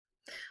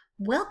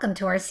Welcome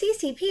to our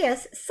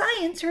CCPS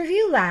Science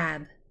Review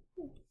Lab.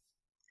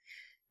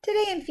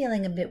 Today I'm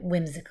feeling a bit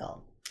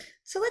whimsical,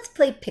 so let's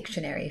play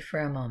Pictionary for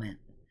a moment.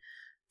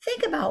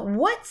 Think about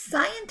what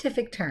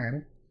scientific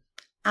term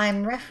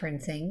I'm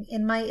referencing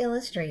in my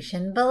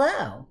illustration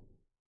below.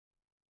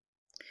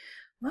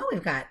 Well,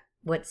 we've got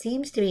what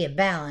seems to be a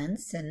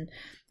balance, and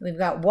we've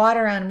got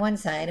water on one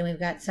side, and we've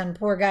got some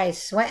poor guy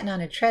sweating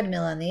on a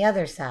treadmill on the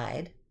other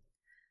side.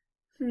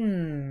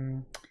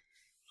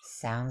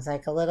 Sounds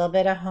like a little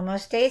bit of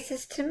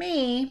homeostasis to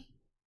me.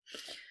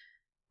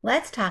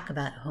 Let's talk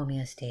about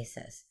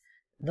homeostasis.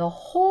 The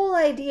whole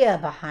idea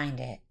behind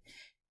it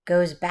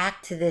goes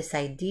back to this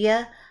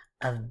idea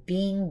of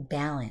being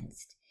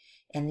balanced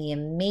and the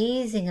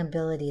amazing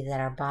ability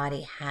that our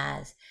body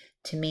has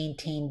to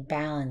maintain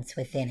balance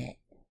within it.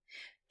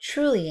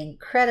 Truly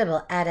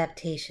incredible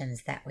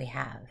adaptations that we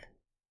have.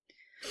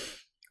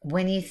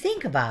 When you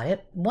think about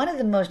it, one of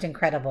the most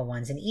incredible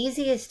ones and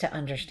easiest to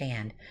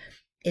understand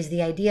is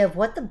the idea of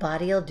what the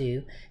body will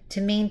do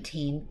to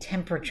maintain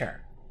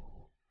temperature.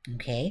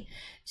 Okay,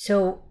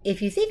 so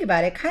if you think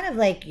about it, kind of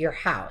like your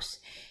house.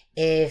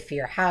 If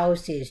your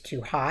house is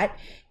too hot,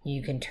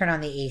 you can turn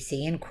on the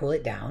AC and cool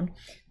it down.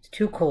 If it's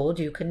too cold,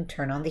 you can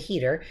turn on the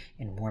heater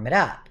and warm it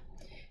up.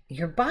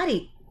 Your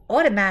body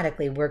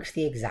automatically works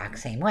the exact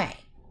same way.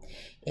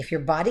 If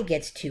your body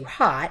gets too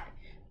hot,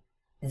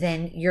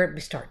 then you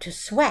start to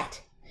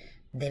sweat.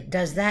 It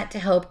does that to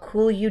help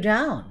cool you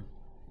down.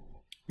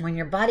 When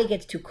your body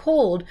gets too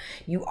cold,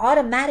 you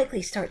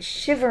automatically start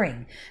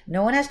shivering.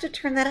 No one has to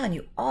turn that on.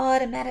 You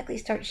automatically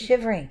start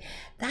shivering.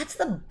 That's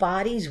the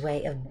body's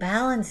way of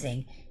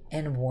balancing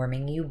and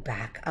warming you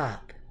back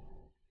up.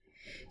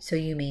 So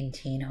you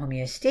maintain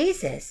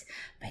homeostasis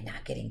by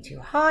not getting too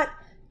hot,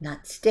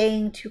 not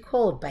staying too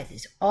cold, by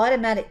these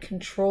automatic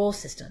control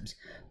systems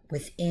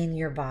within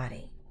your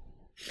body.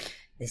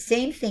 The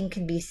same thing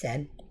can be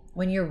said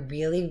when you're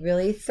really,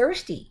 really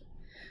thirsty.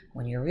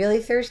 When you're really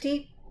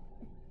thirsty,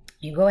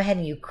 you go ahead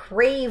and you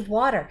crave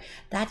water.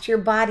 That's your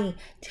body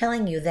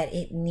telling you that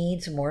it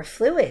needs more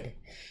fluid.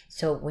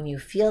 So when you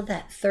feel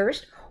that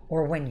thirst,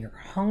 or when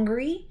you're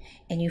hungry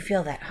and you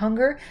feel that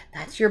hunger,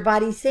 that's your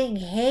body saying,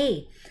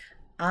 hey,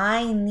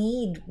 I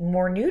need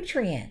more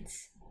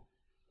nutrients.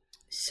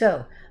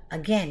 So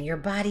again, your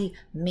body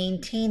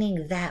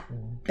maintaining that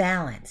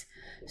balance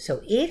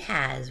so it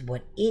has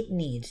what it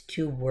needs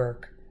to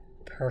work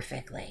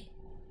perfectly.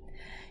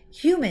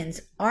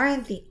 Humans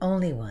aren't the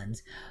only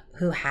ones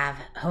who have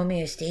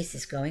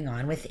homeostasis going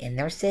on within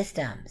their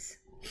systems.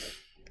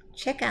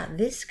 Check out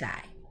this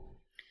guy.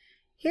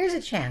 Here's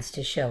a chance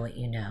to show what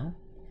you know.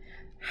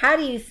 How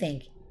do you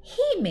think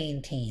he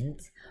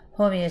maintains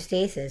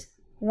homeostasis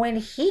when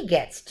he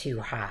gets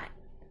too hot?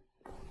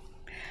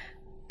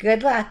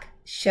 Good luck.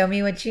 Show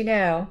me what you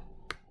know.